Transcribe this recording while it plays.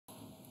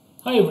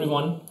Hi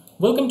everyone,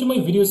 welcome to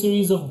my video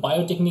series of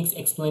Biotechniques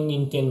explained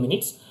in 10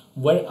 minutes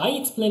where I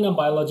explain a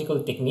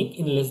biological technique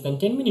in less than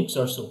 10 minutes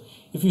or so.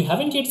 If you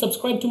haven't yet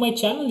subscribed to my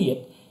channel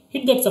yet,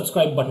 hit that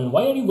subscribe button.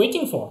 Why are you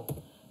waiting for?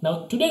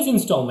 Now today's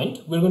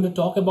installment, we're going to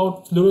talk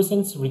about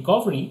fluorescence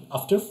recovery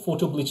after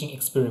photobleaching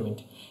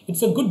experiment.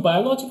 It's a good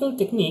biological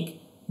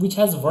technique which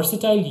has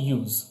versatile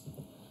use.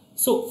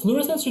 So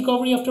fluorescence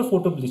recovery after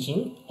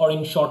photobleaching, or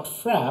in short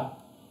FRAP,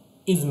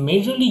 is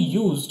majorly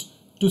used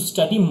to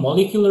study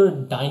molecular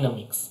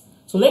dynamics.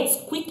 So let's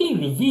quickly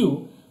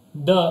review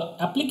the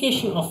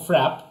application of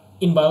FRAP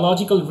in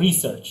biological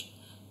research.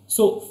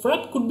 So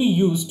FRAP could be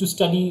used to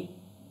study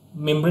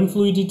membrane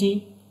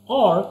fluidity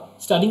or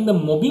studying the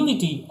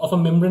mobility of a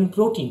membrane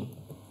protein.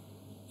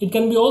 It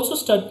can be also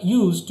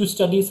used to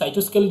study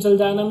cytoskeletal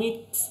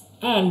dynamics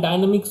and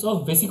dynamics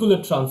of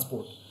vesicular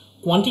transport.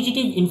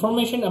 Quantitative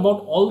information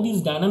about all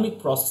these dynamic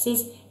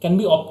processes can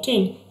be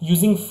obtained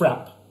using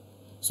FRAP.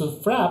 So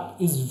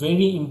FRAP is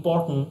very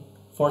important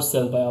for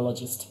cell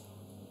biologists.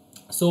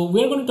 So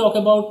we are going to talk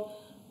about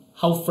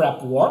how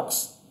FRAP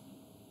works,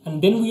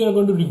 and then we are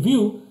going to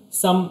review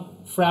some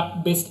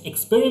FRAP based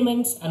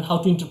experiments and how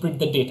to interpret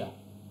the data.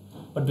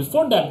 But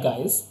before that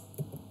guys,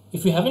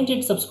 if you haven't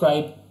yet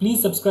subscribed,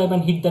 please subscribe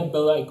and hit that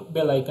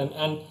bell icon,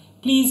 and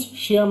please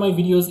share my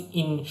videos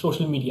in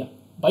social media.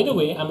 By the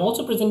way, I'm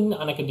also present in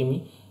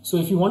Unacademy, so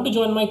if you want to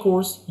join my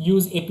course,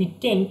 use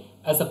AP10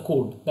 as a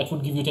code that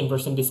would give you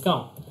 10%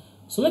 discount.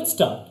 So let's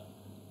start.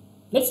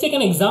 Let's take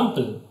an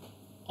example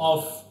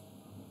of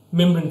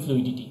membrane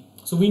fluidity.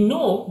 So we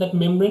know that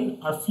membrane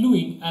are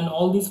fluid and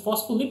all these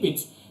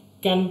phospholipids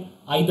can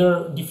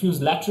either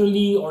diffuse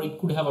laterally, or it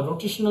could have a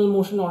rotational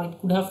motion, or it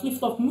could have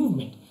flip-flop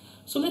movement.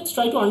 So let's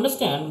try to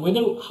understand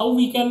how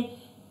we can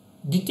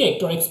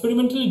detect or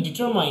experimentally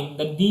determine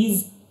that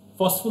these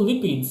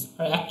phospholipids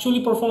are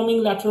actually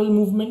performing lateral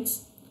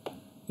movements.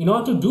 In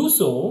order to do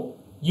so,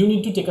 you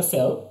need to take a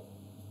cell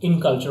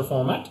in culture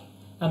format,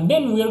 and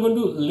then we are going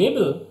to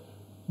label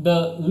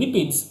the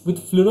lipids with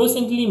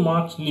fluorescently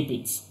marked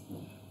lipids.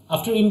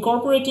 After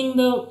incorporating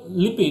the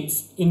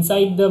lipids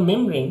inside the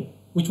membrane,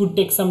 which would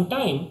take some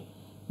time,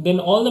 then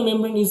all the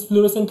membrane is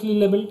fluorescently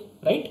labeled,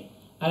 right?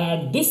 And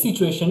at this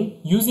situation,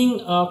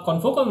 using a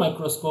confocal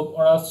microscope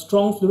or a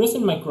strong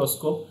fluorescent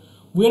microscope,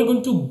 we are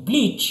going to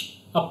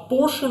bleach a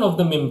portion of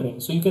the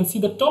membrane. So you can see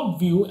the top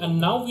view, and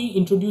now we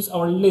introduce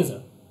our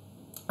laser.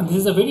 And this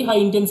is a very high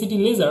intensity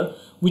laser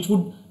which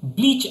would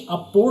bleach a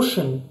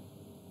portion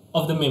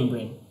of the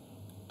membrane,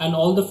 and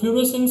all the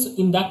fluorescence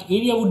in that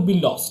area would be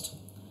lost.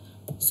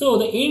 So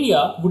the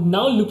area would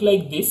now look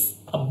like this,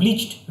 a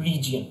bleached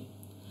region.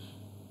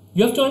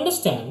 You have to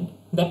understand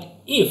that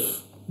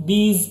if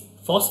these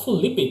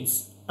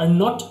phospholipids are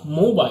not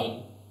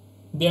mobile,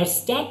 they are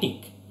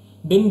static,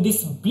 then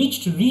this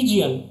bleached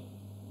region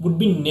would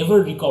be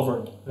never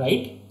recovered,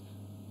 right?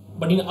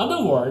 But in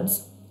other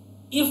words,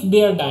 if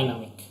they are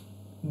dynamic,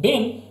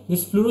 then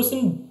this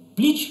fluorescent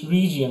bleach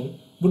region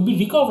would be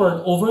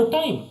recovered over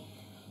time.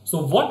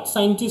 So what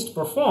scientists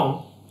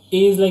perform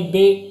is like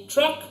they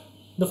track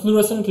the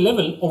fluorescent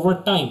level over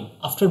time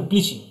after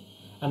bleaching,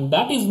 and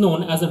that is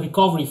known as a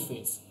recovery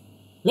phase.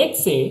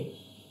 Let's say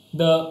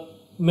the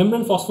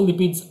membrane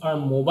phospholipids are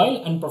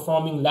mobile and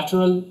performing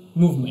lateral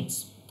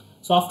movements.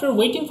 So after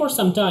waiting for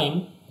some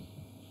time,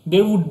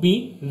 there would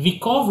be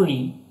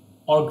recovery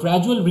or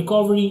gradual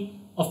recovery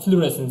of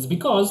fluorescence,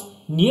 because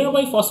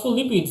nearby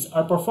phospholipids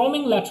are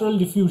performing lateral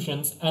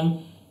diffusions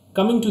and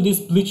coming to this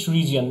bleached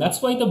region.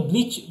 That's why the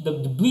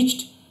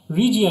bleached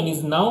region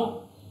is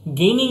now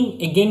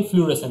gaining again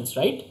fluorescence,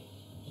 right?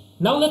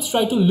 Now let's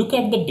try to look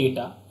at the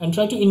data and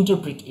try to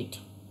interpret it.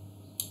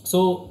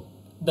 So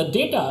the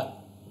data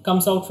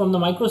comes out from the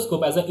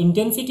microscope as an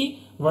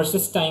intensity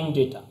versus time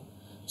data.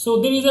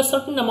 So there is a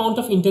certain amount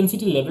of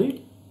intensity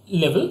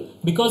level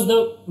because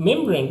the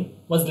membrane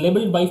was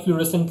labeled by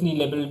fluorescently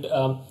labeled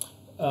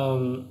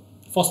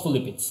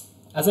phospholipids.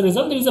 As a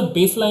result, there is a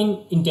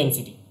baseline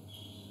intensity.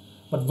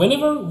 But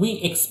whenever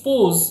we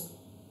expose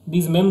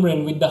this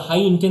membrane with the high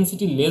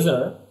intensity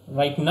laser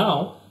right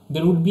now,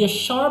 there would be a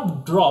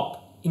sharp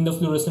drop in the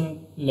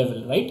fluorescent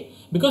level, right?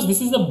 Because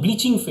this is the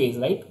bleaching phase,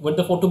 right? Where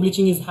the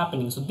photobleaching is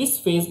happening. So this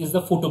phase is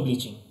the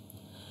photobleaching.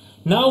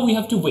 Now we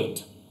have to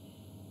wait.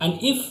 And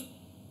if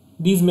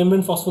these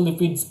membrane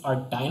phospholipids are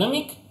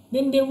dynamic,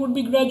 then there would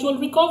be gradual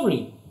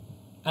recovery.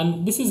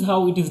 And this is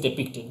how it is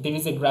depicted. There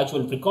is a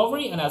gradual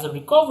recovery, and as a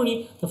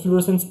recovery, the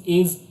fluorescence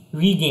is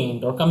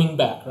regained or coming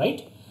back,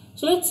 right?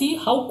 So let's see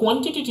how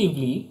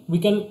quantitatively we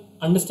can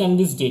understand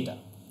this data.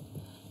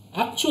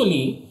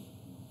 Actually,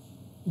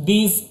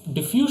 these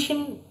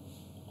diffusion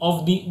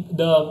of the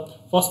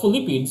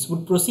phospholipids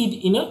would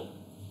proceed in a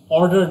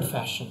ordered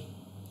fashion.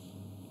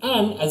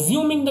 And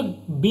assuming the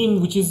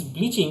beam which is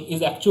bleaching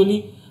is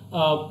actually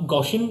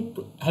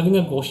having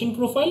a Gaussian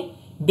profile,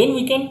 then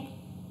we can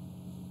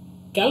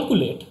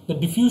calculate the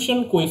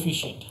diffusion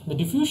coefficient. The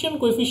diffusion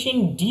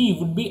coefficient D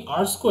would be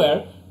R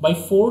square by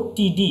 4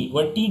 TD,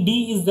 where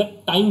TD is the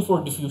time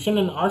for diffusion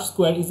and R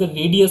square is the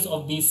radius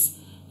of this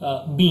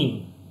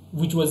beam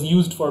which was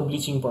used for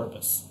bleaching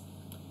purpose.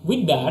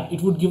 with that,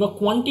 it would give a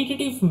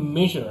quantitative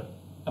measure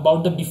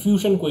about the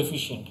diffusion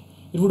coefficient.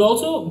 It would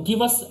also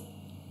give us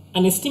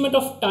an estimate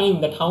of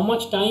time, that how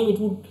much time it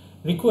would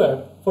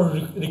require for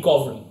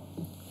recovery,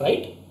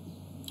 right?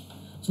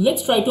 So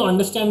let's try to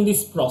understand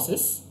this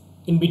process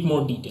in bit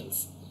more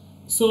details.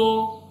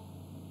 So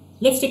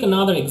let's take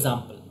another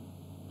example.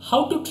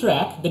 How to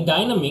track the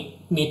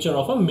dynamic nature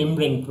of a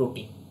membrane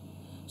protein.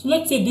 So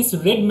let's say this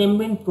red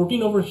membrane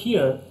protein over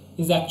here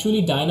is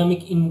actually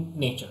dynamic in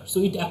nature.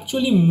 So it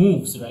actually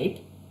moves,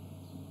 right,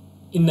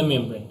 in the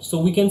membrane. So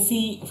we can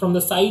see from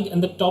the side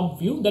and the top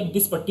view that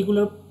this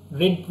particular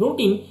red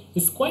protein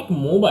is quite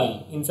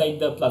mobile inside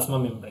the plasma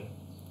membrane.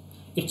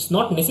 It's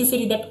not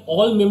necessary that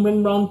all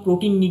membrane bound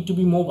protein need to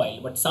be mobile,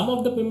 but some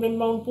of the membrane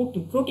bound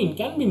protein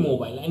can be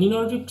mobile, and in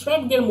order to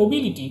track their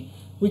mobility,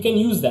 we can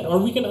use that, or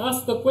we can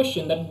ask the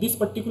question that this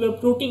particular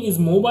protein is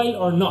mobile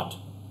or not.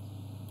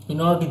 In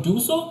order to do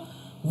so,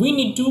 we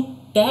need to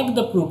tag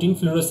the protein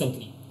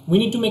fluorescently. We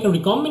need to make a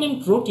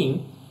recombinant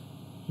protein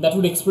that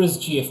would express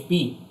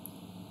GFP,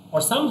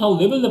 or somehow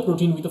label the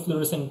protein with a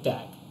fluorescent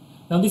tag.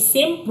 Now the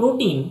same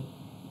protein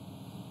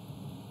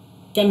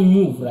can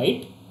move,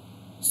 right?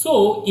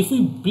 So if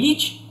we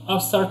bleach a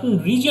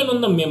certain region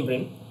on the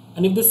membrane,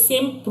 and if the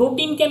same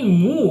protein can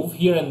move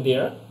here and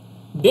there,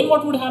 then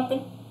what would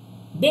happen?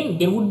 Then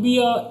there would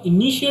be an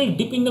initial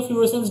dip in the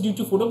fluorescence due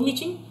to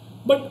photobleaching,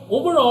 but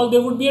overall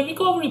there would be a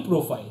recovery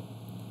profile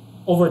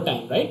over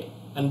time, right?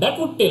 And that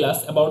would tell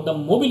us about the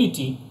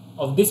mobility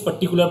of this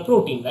particular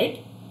protein,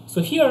 right?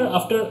 So here,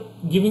 after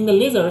giving the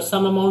laser,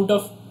 some amount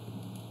of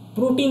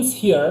proteins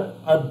here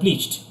are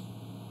bleached.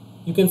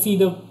 You can see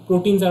the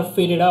proteins are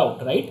faded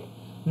out, right?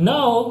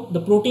 Now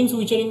the proteins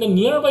which are in the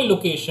nearby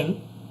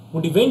location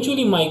would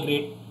eventually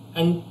migrate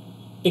and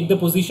take the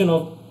position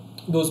of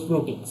those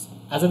proteins.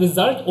 As a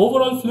result,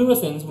 overall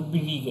fluorescence would be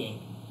regained.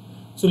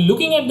 So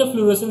looking at the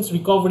fluorescence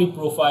recovery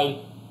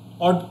profile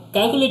or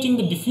calculating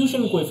the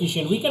diffusion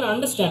coefficient, we can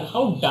understand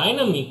how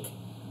dynamic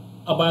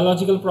a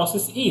biological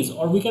process is,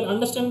 or we can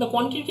understand the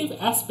quantitative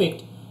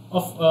aspect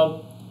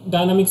of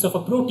dynamics of a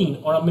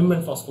protein or a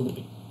membrane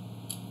phospholipid.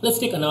 Let's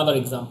take another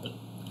example.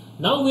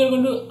 Now we are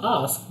going to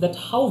ask that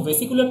how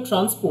vesicular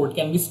transport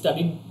can be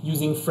studied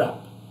using FRAP.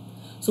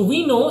 So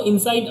we know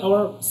inside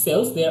our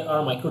cells there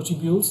are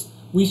microtubules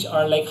which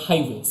are like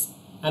highways,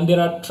 and there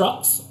are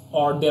trucks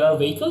or there are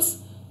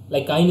vehicles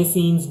like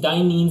kinesins,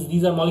 dyneins.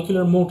 These are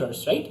molecular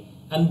motors, right?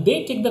 And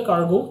they take the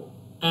cargo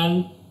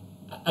and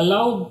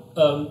allow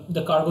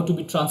the cargo to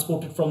be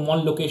transported from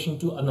one location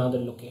to another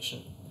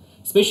location.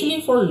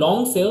 Especially for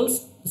long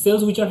cells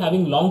which are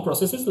having long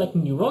processes like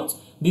neurons,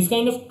 this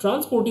kind of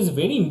transport is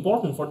very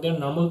important for their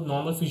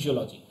normal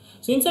physiology.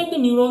 So inside the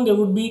neuron there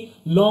would be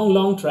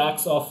long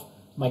tracks of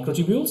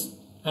microtubules,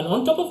 and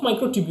on top of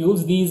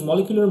microtubules these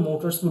molecular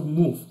motors would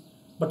move.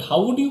 But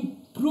how would you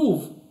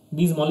prove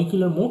these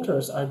molecular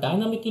motors are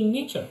dynamic in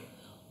nature?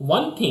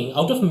 One thing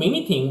out of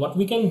many things what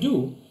we can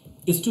do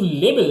is to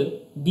label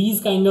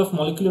these kind of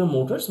molecular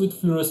motors with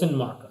fluorescent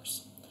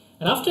markers,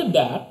 and after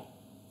that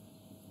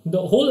the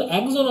whole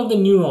axon of the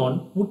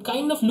neuron would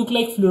kind of look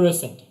like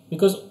fluorescent,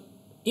 because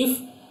if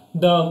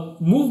the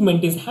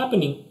movement is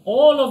happening,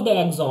 all of the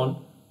axon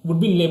would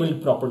be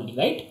labeled properly,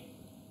 right?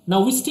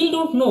 Now we still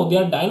don't know they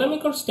are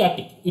dynamic or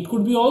static. It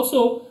could be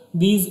also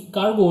these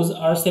cargos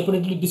are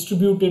separately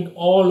distributed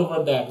all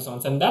over the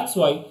axons, and that's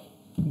why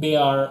they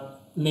are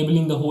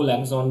labeling the whole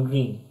axon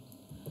green.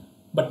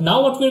 But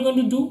now what we're going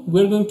to do,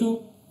 we're going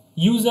to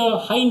use a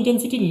high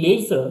intensity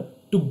laser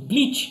to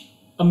bleach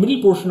a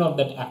middle portion of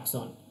that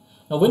axon.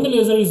 Now when the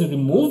laser is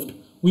removed,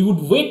 we would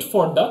wait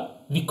for the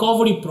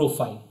recovery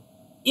profile.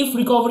 If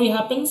recovery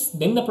happens,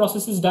 then the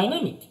process is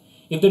dynamic.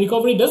 If the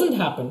recovery doesn't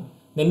happen,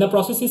 then the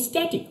process is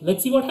static.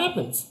 Let's see what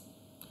happens.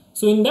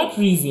 So in that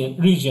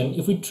region,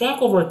 if we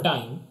track over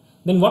time,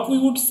 then what we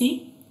would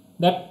see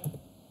that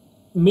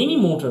many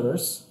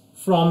motors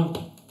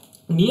from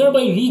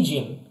nearby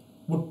region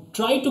would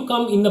try to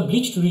come in the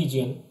bleached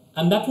region,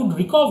 and that would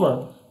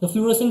recover the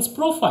fluorescence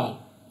profile.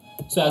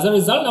 So as a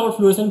result, our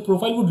fluorescent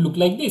profile would look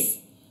like this.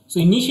 So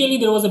initially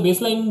there was a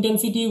baseline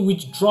intensity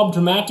which dropped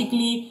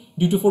dramatically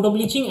due to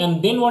photobleaching,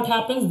 and then what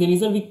happens? There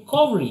is a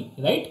recovery,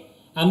 right?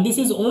 And this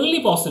is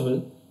only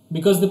possible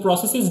because the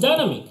process is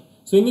dynamic.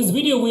 So in this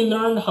video we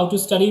learned how to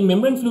study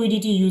membrane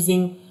fluidity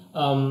using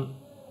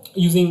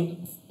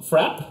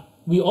FRAP.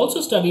 We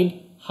also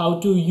studied how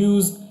to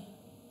use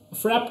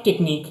FRAP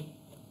technique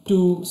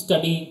to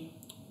study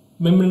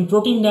membrane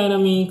protein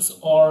dynamics,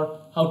 or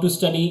how to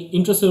study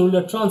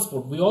intracellular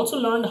transport. We also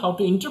learned how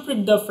to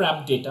interpret the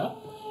FRAP data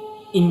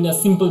in a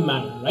simple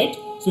manner, right?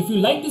 So if you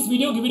like this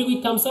video, give it a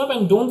quick thumbs up,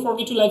 and don't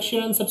forget to like,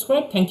 share and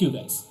subscribe. Thank you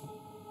guys.